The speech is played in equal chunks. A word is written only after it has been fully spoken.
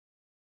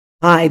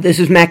Hi, this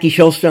is Mackie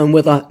Shilstone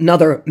with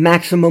another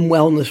Maximum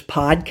Wellness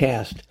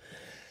podcast.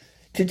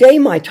 Today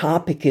my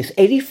topic is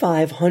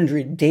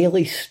 8,500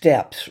 daily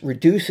steps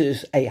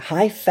reduces a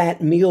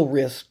high-fat meal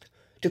risk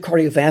to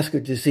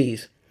cardiovascular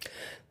disease.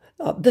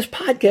 This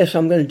podcast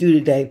I'm going to do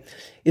today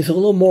is a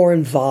little more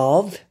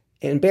involved,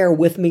 and bear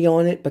with me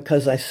on it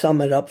because I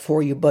sum it up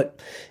for you, but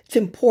it's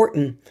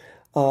important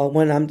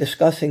when I'm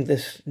discussing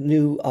this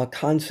new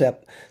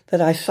concept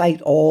that I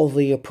cite all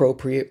the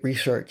appropriate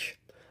research.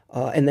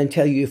 And then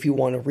tell you if you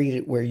want to read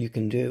it where you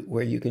can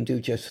do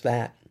just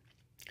that.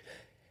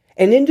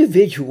 An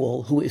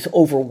individual who is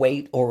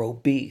overweight or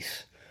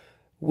obese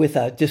with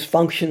a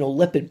dysfunctional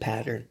lipid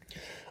pattern,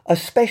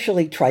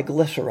 especially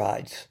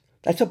triglycerides,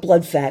 that's a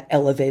blood fat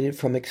elevated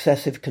from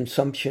excessive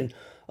consumption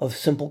of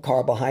simple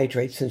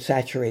carbohydrates and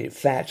saturated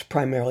fats,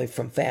 primarily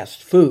from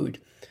fast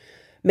food,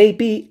 may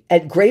be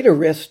at greater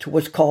risk to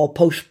what's called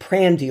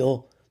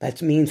postprandial,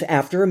 that means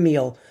after a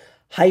meal,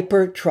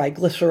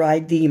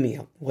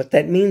 hypertriglyceridemia. What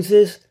that means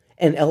is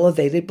an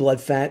elevated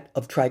blood fat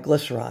of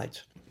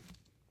triglycerides.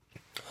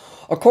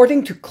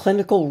 According to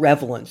clinical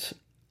relevance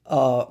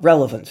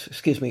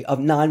of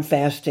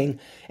non-fasting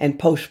and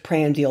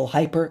postprandial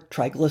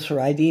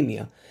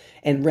hypertriglyceridemia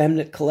and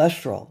remnant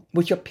cholesterol,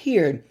 which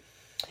appeared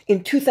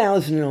in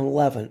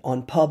 2011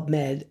 on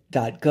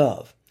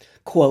PubMed.gov,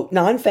 quote,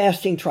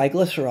 non-fasting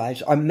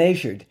triglycerides are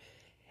measured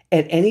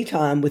at any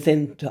time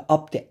within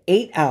up to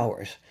 8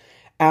 hours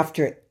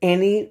after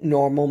any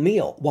normal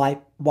meal,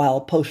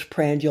 while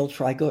postprandial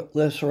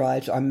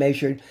triglycerides are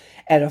measured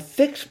at a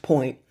fixed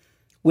point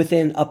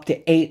within up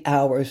to 8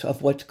 hours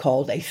of what's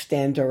called a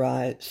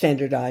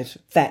standardized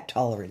fat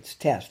tolerance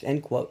test,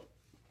 end quote.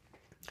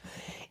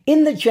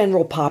 In the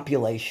general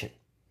population,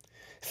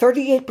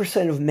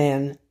 38% of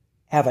men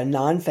have a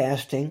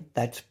non-fasting,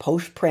 that's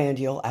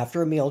postprandial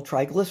after a meal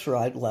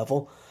triglyceride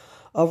level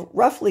of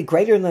roughly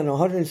greater than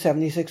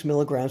 176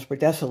 milligrams per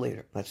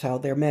deciliter. That's how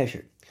they're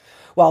measured.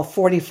 While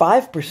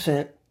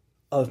 45%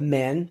 of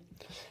men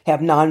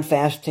have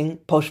non-fasting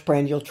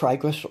postprandial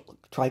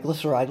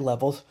triglyceride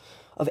levels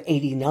of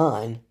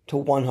 89 to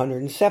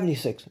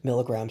 176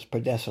 milligrams per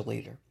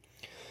deciliter.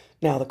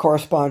 Now, the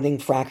corresponding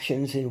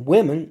fractions in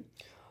women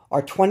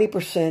are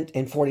 20%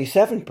 and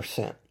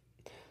 47%,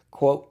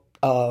 quote,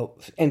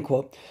 end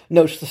quote,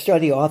 notes the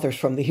study authors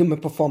from the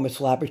Human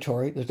Performance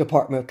Laboratory, the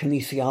Department of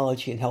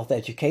Kinesiology and Health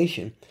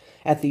Education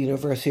at the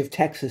University of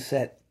Texas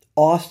at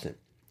Austin.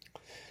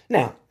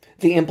 Now,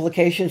 the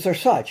implications are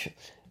such,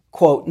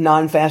 quote,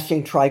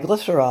 non-fasting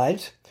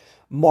triglycerides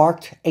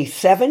marked a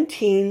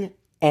 17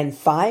 and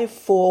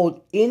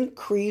 5-fold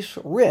increased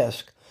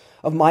risk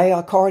of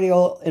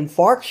myocardial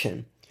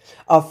infarction,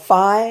 a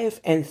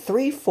 5 and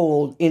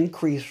 3-fold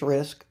increased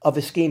risk of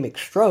ischemic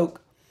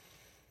stroke,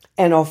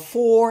 and a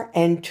 4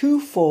 and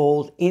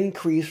 2-fold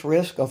increased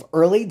risk of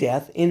early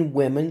death in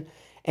women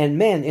and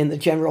men in the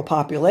general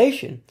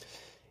population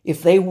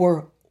if they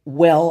were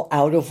well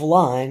out of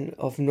line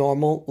of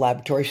normal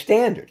laboratory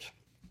standards.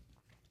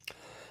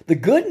 The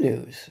good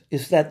news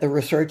is that the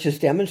research has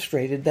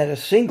demonstrated that a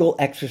single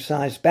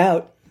exercise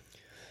bout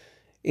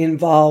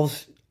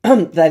involves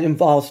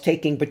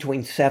taking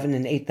between 7,000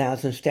 and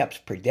 8,000 steps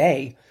per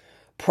day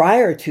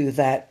prior to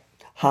that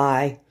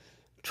high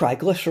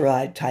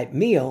triglyceride type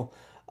meal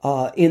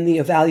in the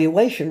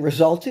evaluation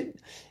resulted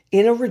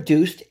in a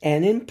reduced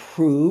and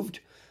improved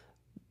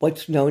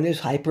what's known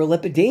as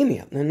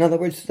hyperlipidemia. In other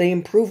words, they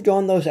improved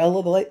on those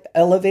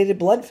elevated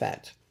blood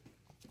fats.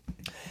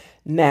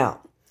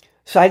 Now,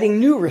 citing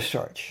new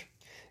research,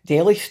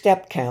 daily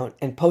step count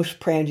and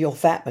postprandial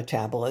fat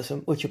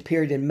metabolism, which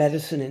appeared in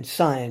Medicine and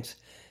Science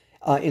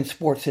in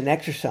Sports and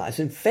Exercise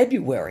in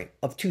February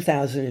of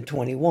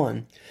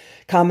 2021,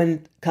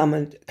 commented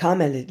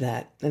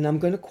that, and I'm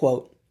going to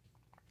quote,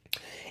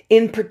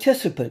 in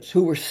participants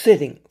who were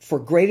sitting for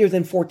greater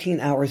than 14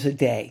 hours a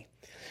day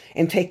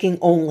and taking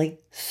only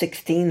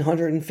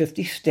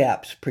 1,650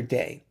 steps per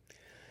day,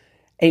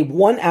 a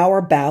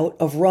 1-hour bout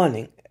of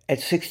running at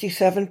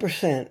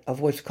 67% of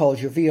what's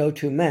called your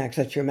VO2 max,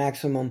 that's your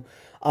maximum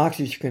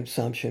oxygen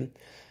consumption,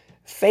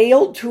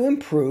 failed to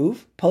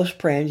improve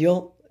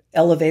postprandial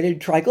elevated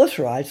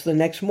triglycerides the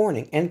next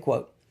morning, end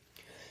quote.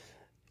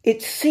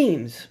 It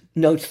seems,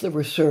 notes the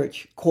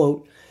research,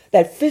 quote,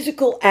 that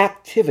physical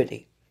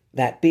activity,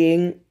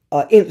 physical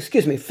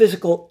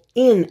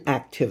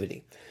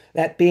inactivity,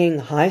 that being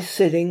high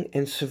sitting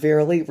and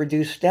severely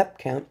reduced step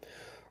count,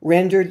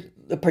 rendered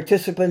the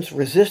participants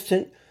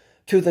resistant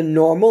to the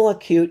normal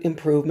acute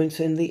improvements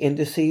in the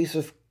indices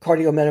of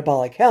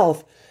cardiometabolic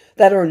health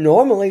that are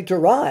normally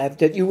derived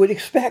that you would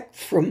expect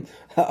from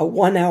a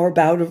 1-hour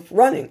bout of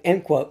running,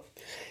 end quote.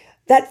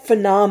 That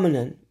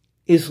phenomenon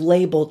is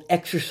labeled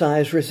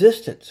exercise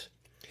resistance.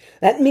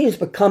 That means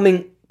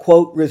becoming,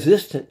 quote,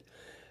 resistant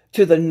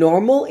to the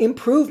normal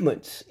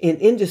improvements in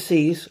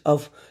indices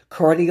of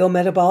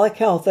cardiometabolic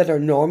health that are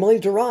normally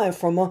derived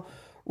from a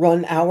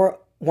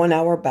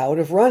 1-hour bout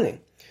of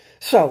running.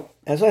 So,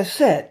 as I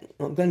said,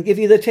 I'm going to give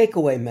you the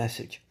takeaway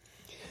message.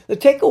 The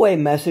takeaway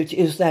message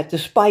is that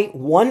despite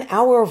 1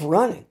 hour of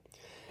running,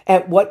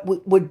 at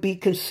what would be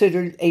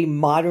considered a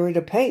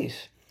moderate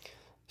pace,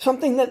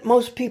 something that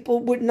most people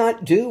would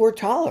not do or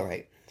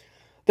tolerate.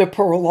 The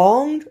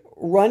prolonged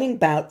running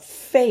bout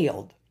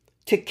failed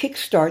to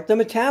kickstart the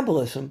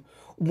metabolism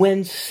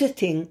when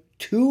sitting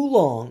too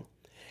long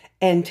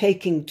and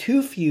taking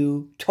too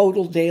few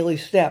total daily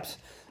steps.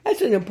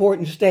 That's an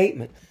important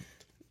statement.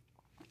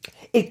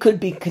 It could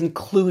be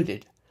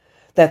concluded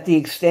that the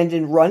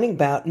extended running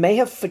bout may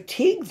have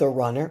fatigued the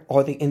runner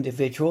or the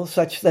individual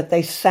such that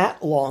they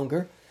sat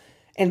longer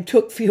and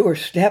took fewer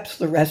steps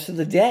the rest of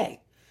the day.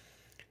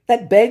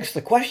 That begs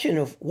the question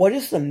of what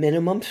is the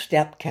minimum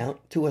step count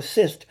to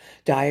assist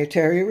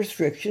dietary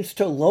restrictions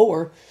to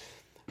lower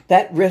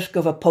that risk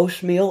of a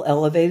post-meal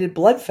elevated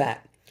blood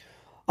fat.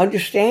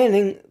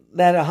 Understanding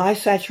that a high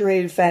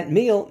saturated fat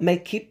meal may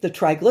keep the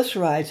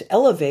triglycerides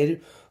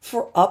elevated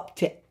for up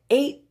to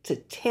 8 to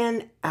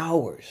 10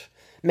 hours.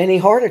 Many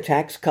heart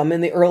attacks come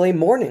in the early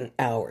morning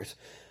hours.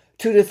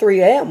 2 to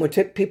 3 a.m. when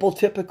people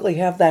typically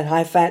have that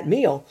high-fat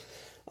meal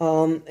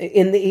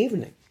in the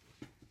evening.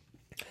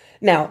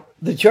 Now,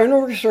 the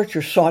journal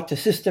researchers sought to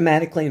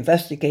systematically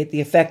investigate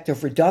the effect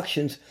of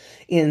reductions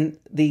in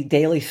the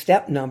daily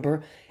step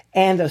number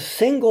and a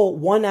single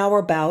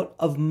 1-hour bout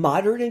of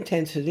moderate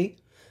intensity,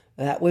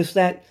 that was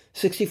that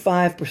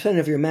 65%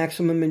 of your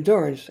maximum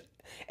endurance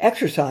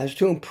exercise,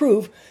 to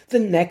improve the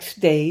next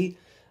day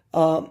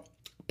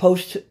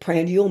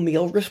postprandial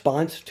meal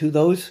response to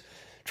those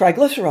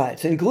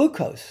triglycerides and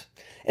glucose,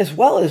 as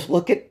well as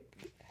look at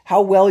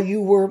how well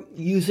you were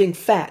using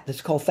fat.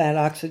 That's called fat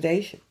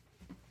oxidation.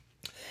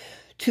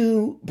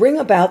 To bring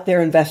about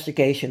their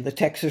investigation, the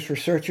Texas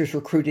researchers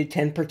recruited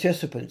 10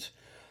 participants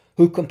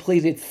who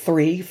completed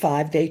 3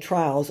 5-day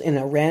trials in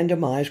a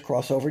randomized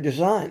crossover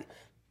design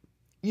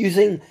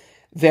using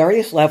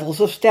various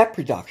levels of step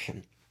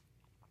reduction.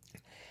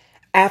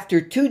 After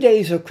 2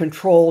 days of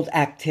controlled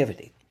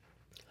activity,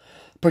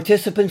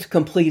 participants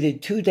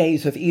completed 2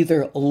 days of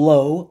either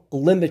low,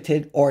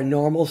 limited, or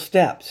normal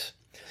steps.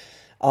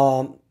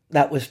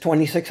 That was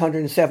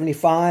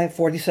 2,675,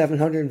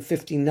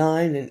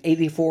 4,759, and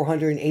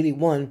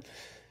 8,481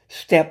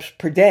 steps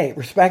per day,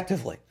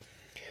 respectively.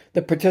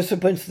 The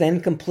participants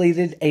then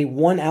completed a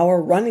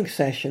 1-hour running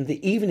session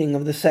the evening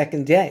of the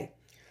second day.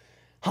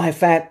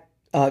 High-fat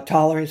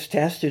tolerance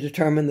tests to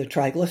determine the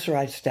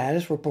triglyceride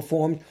status were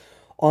performed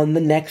on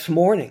the next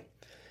morning,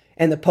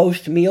 and the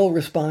post-meal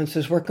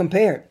responses were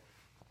compared.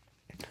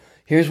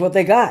 Here's what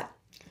they got.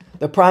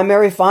 The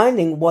primary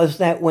finding was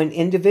that when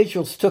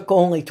individuals took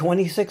only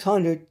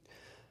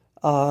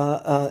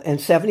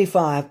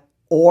 2,675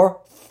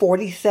 or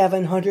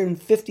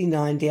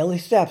 4,759 daily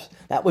steps,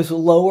 that was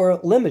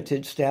lower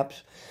limited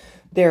steps,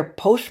 their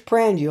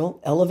postprandial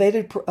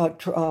elevated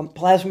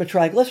plasma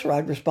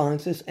triglyceride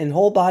responses and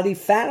whole body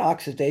fat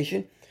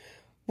oxidation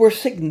were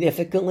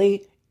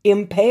significantly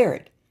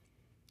impaired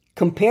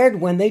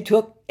compared when they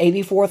took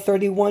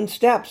 8,431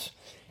 steps.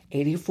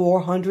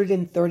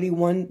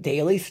 8,431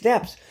 daily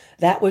steps.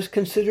 That was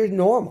considered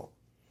normal.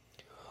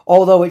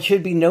 Although it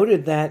should be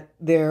noted that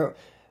their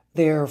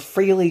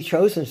freely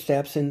chosen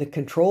steps in the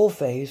control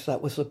phase,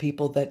 that was the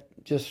people that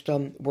just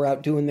were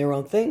out doing their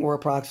own thing, were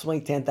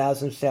approximately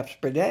 10,000 steps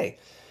per day.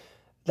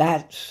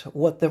 That's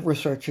what the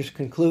researchers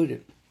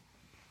concluded.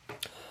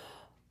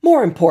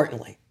 More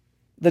importantly,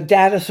 the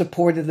data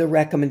supported the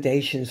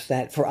recommendations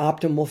that for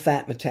optimal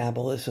fat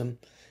metabolism,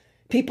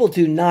 people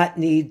do not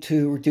need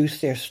to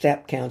reduce their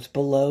step counts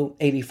below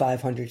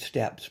 8,500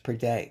 steps per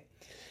day,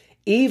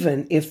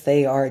 even if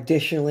they are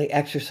additionally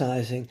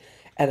exercising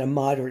at a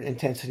moderate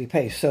intensity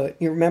pace. So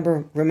you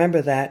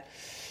remember that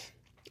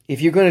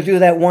if you're going to do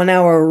that 1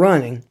 hour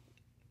running,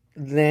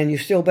 then you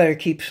still better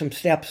keep some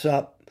steps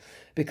up,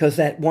 because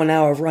that 1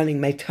 hour of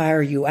running may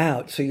tire you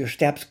out, so your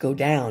steps go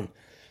down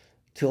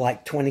to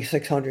like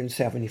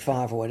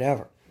 2,675 or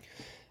whatever.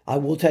 I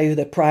will tell you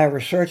that prior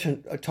research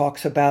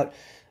talks about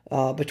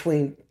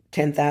between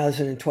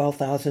 10,000 and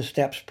 12,000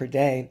 steps per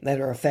day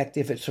that are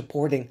effective at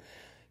supporting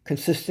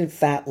consistent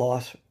fat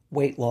loss,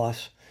 weight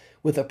loss,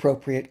 with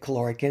appropriate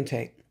caloric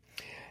intake.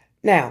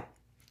 Now,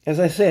 as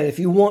I said, if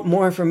you want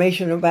more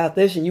information about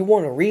this and you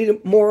want to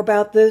read more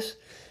about this,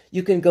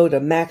 you can go to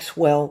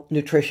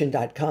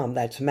maxwellnutrition.com.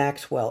 That's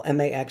Maxwell,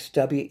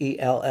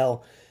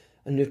 Maxwell,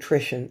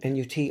 nutrition,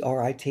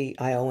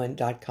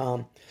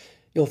 nutrition.com.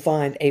 You'll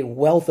find a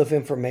wealth of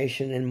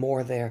information and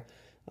more there.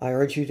 I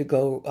urge you to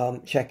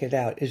go check it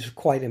out. It's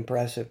quite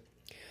impressive.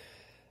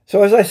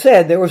 So as I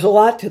said, there was a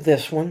lot to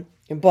this one,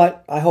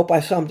 but I hope I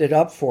summed it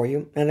up for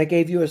you, and I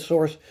gave you a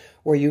source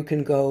where you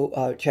can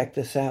go check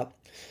this out.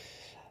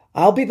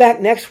 I'll be back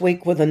next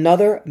week with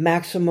another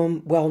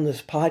Maximum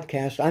Wellness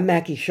podcast. I'm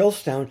Mackie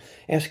Shilstone,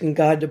 asking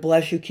God to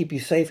bless you, keep you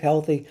safe,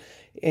 healthy,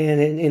 and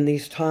in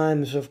these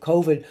times of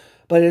COVID.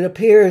 But it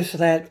appears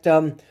that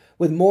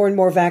with more and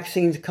more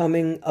vaccines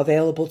coming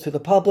available to the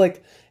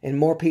public and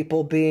more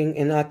people being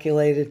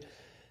inoculated,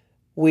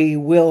 we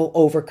will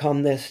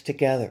overcome this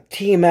together.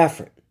 Team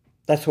effort.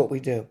 That's what we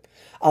do.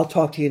 I'll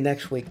talk to you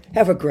next week.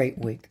 Have a great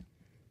week.